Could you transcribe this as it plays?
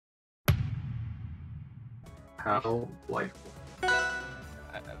How delightful.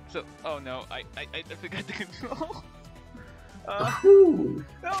 Oh no, I forgot to control. Ooh.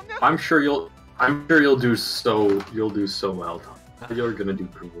 Oh no! I'm sure you'll do so well. You're gonna do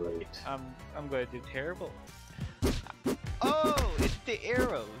great. I'm gonna do terrible. Oh, it's the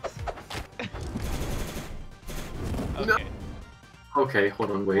arrows. Okay. No. Okay,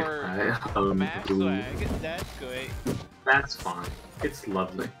 hold on, wait. Max swag, that's great. That's fine. It's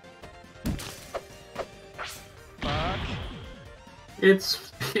lovely. Fuck.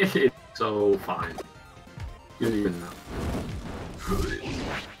 It's so fine. You don't even know.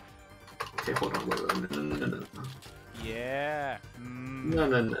 Okay, hold on, wait. No. Yeah. No.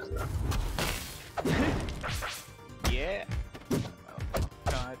 Yeah. Oh,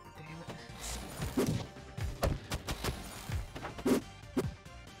 God damn it.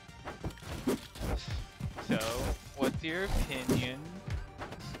 So, what's your opinion?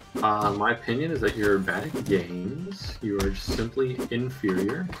 My opinion is that you're bad at games. You are simply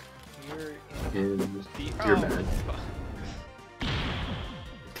inferior. You're bad.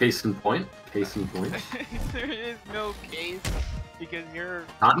 Case in point. There is no case because you're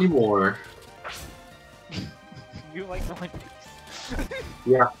Not anymore. you like One Piece.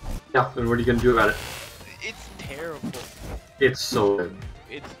 Yeah. And what are you gonna do about it? It's terrible. It's so good.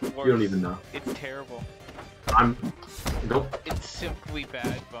 It's worse. You don't even know. It's terrible. Nope. It's simply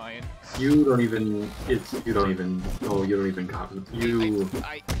bad, Brian. You don't even got it.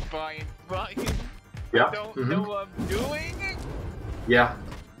 Brian. Yeah. Don't know what I'm doing. Yeah.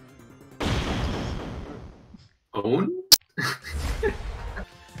 Own?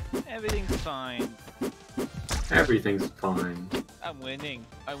 Everything's fine. Everything's fine. I'm winning.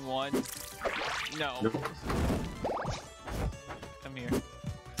 I won. No. Nope. Come here.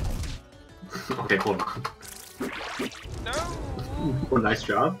 Okay, hold on. No. Oh, nice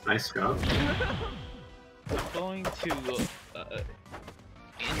job. I'm going to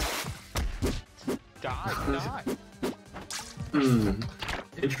die.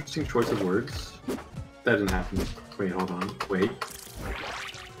 Interesting choice of words. That didn't happen. Wait, hold on. Wait.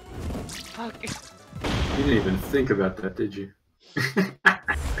 Fuck. You didn't even think about that, did you?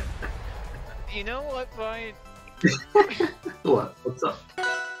 You know what, Brian? What? What's up?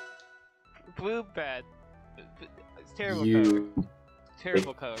 Blue bad. It's terrible You...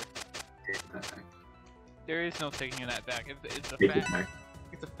 Terrible color. Take that back. There is no taking that back. It's a Take fact. it back.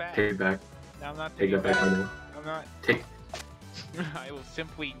 It's a fact. Take it back. No, I'm not Take taking that it back. back. I know. I'm not. Take... I will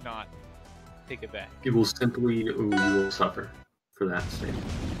simply not take it back. You will simply... Ooh, you will suffer for that statement.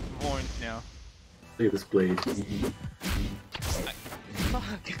 I'm orange now. Look at this blade.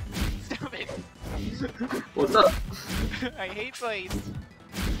 Fuck. Stop it. What's up? I hate blades.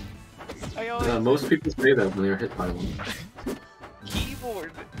 I always... Most people say that when they're hit by one.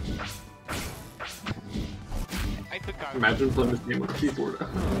 Keyboard. I forgot. Imagine playing this game with a keyboard.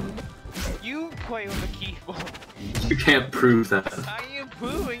 You play on the keyboard. You can't prove that. I am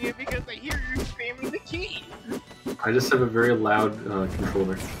proving it because I hear you spamming the key. I just have a very loud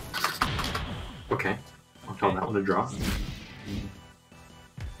controller. Okay. I'll call that one a draw.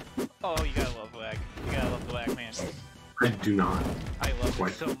 Oh, you gotta love lag. You gotta love the lag, man. I do not. I love Why?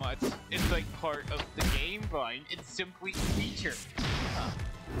 it so much. It's like part of the game, Brian. It's simply a feature.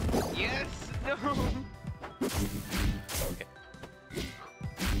 Yes! No! Okay.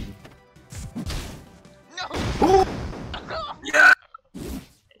 No! Oh! Yeah!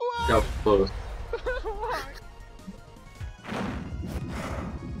 Why? That was close. Why?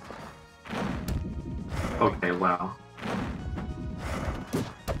 Okay, wow.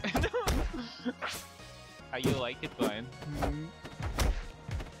 How you like it, Brian?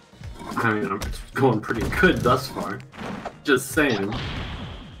 I mean, it's going pretty good thus far. Just saying.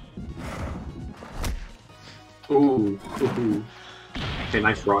 Ooh. Okay,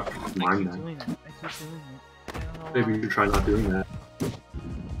 nice rock. Mine that. I keep doing it. Maybe you should try not doing that.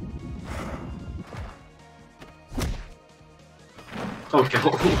 Okay.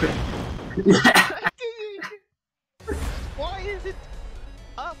 Yeah. Why is it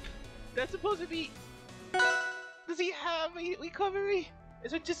up? That's supposed to be... Does he have a recovery?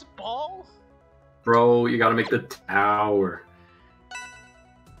 Is it just a ball? Bro, you gotta make the tower.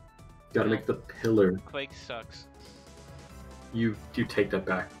 You gotta make the pillar. Quake sucks. You take that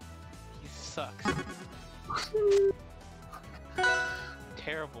back. He sucks.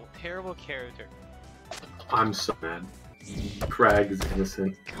 Terrible character. I'm so mad. Crag is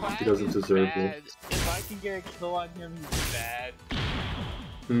innocent. He doesn't deserve it. If I can get a kill on him, he's bad.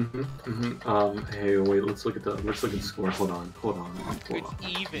 Hey, wait. Let's look at the score. Hold on. It's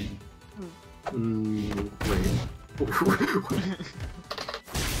even. Wait.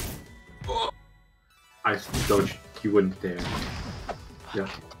 I I don't. You wouldn't dare. Yeah.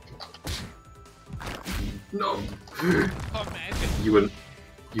 No. Imagine. You wouldn't.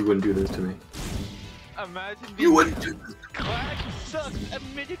 You wouldn't do this to me. Imagine. You wouldn't do this. Crack sucks.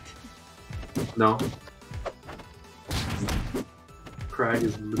 Admit it. No. Crag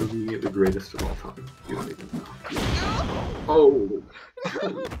is literally the greatest of all time. You don't even know. Oh.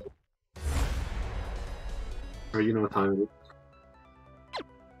 Alright, you know what time it is.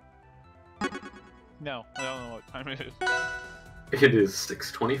 No, I don't know what time it is. It is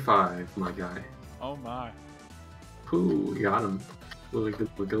 6:25, my guy. Oh my. Ooh, you got him. Like a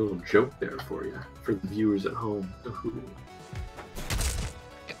little joke there for you, for the viewers at home. Ooh.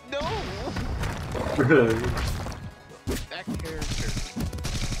 No! That character.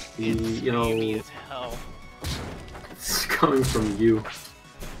 You know, as hell. it's coming from you.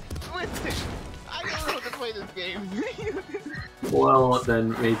 Listen, I don't know how to play this game. Well,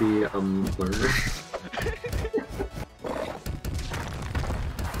 then maybe learn.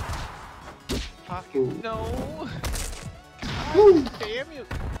 Fucking no! Woo. God damn you!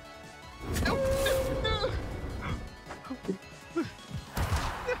 No! No!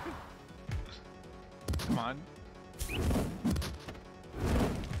 Come on.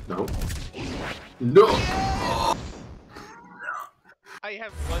 No. No! I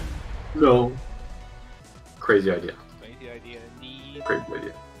have one No. Crazy idea. crazy idea. Need. Crazy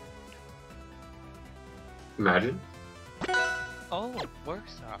idea. Imagine. Oh,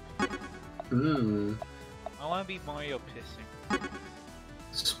 workshop. Mmm. I want to be Mario pissing.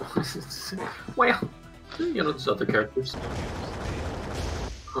 Well, you know, there's other characters.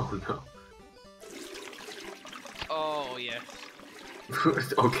 Oh no. Oh yes.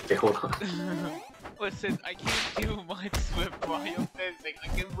 Okay, hold on. Listen, I can't do much with Mario pissing. I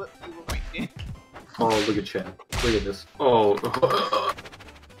can whip you with my dick. Oh, look at Chad. Look at this. Oh.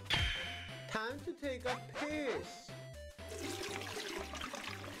 Time to take a piss.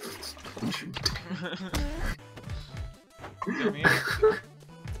 Come here.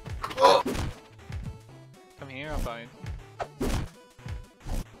 Oh. Come here, I'm fine.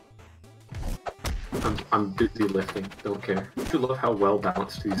 I'm busy lifting. Don't care. I do love how well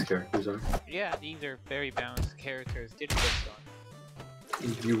balanced these characters are. Yeah, these are very balanced characters. Did this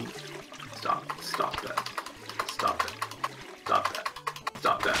on. You stop that. Stop that. Stop that.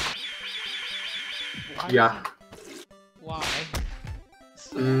 Stop that. Why? Yeah. Why?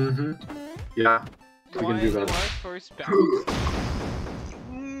 Mm-hmm. Yeah. We can do that. Why first bounce?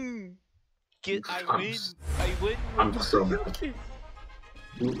 Get, I win. I win. I'm so mad.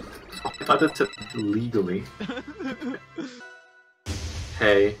 I thought that said legally.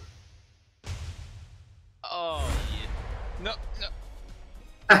 Hey. Oh yeah. No, no.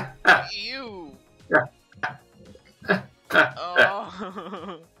 You.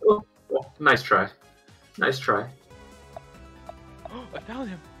 Oh. Oh, nice try. Nice try. I found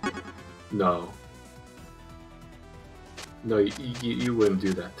him. No. No, you wouldn't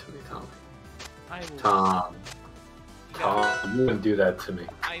do that to me, Tom. I would. Tom, you wouldn't do that to me.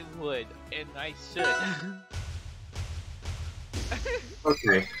 I would, and I should.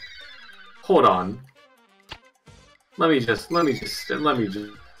 Okay. Hold on. Let me just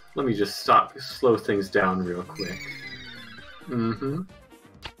slow things down real quick. Mm-hmm.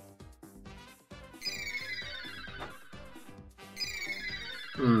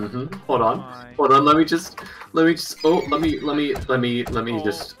 Mm-hmm. Hold on. Hold on. Let me just. Oh, let me just.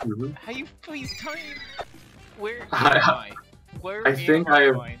 Mm-hmm. How you please tell me where am I I? Where I think I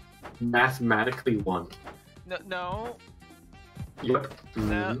have Brian? mathematically won. No, no, Yep. no.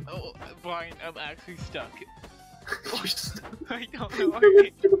 Mm-hmm. Oh, Brian, I'm actually stuck. You're stuck. I don't know where,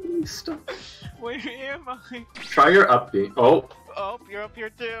 You're stuck. where am I? Try your upbeat. Oh. Oh, you're up here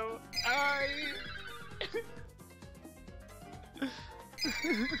too.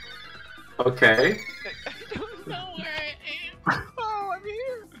 Okay. I don't know where I am. Oh, I'm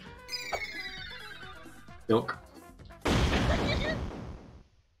here. Milk.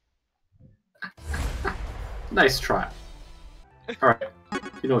 Nice try. Alright.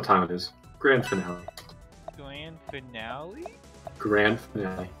 You know what time it is. Grand finale. Grand finale? Grand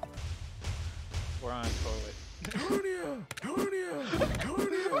finale. We're on toilet.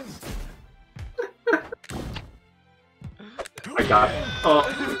 I got it. Oh,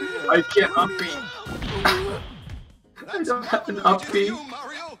 I can't upbeat. I don't have an upbeat.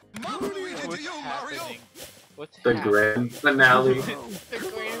 What's happening? What's The happening? grand finale. The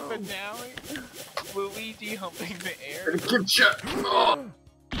grand finale? Luigi humping the air? Get you. Oh.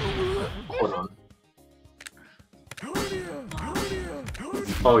 Hold on.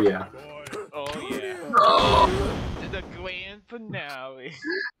 Oh yeah. Oh yeah. Oh. The grand finale.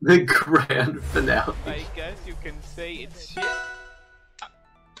 The grand finale. I guess you can say it's shit.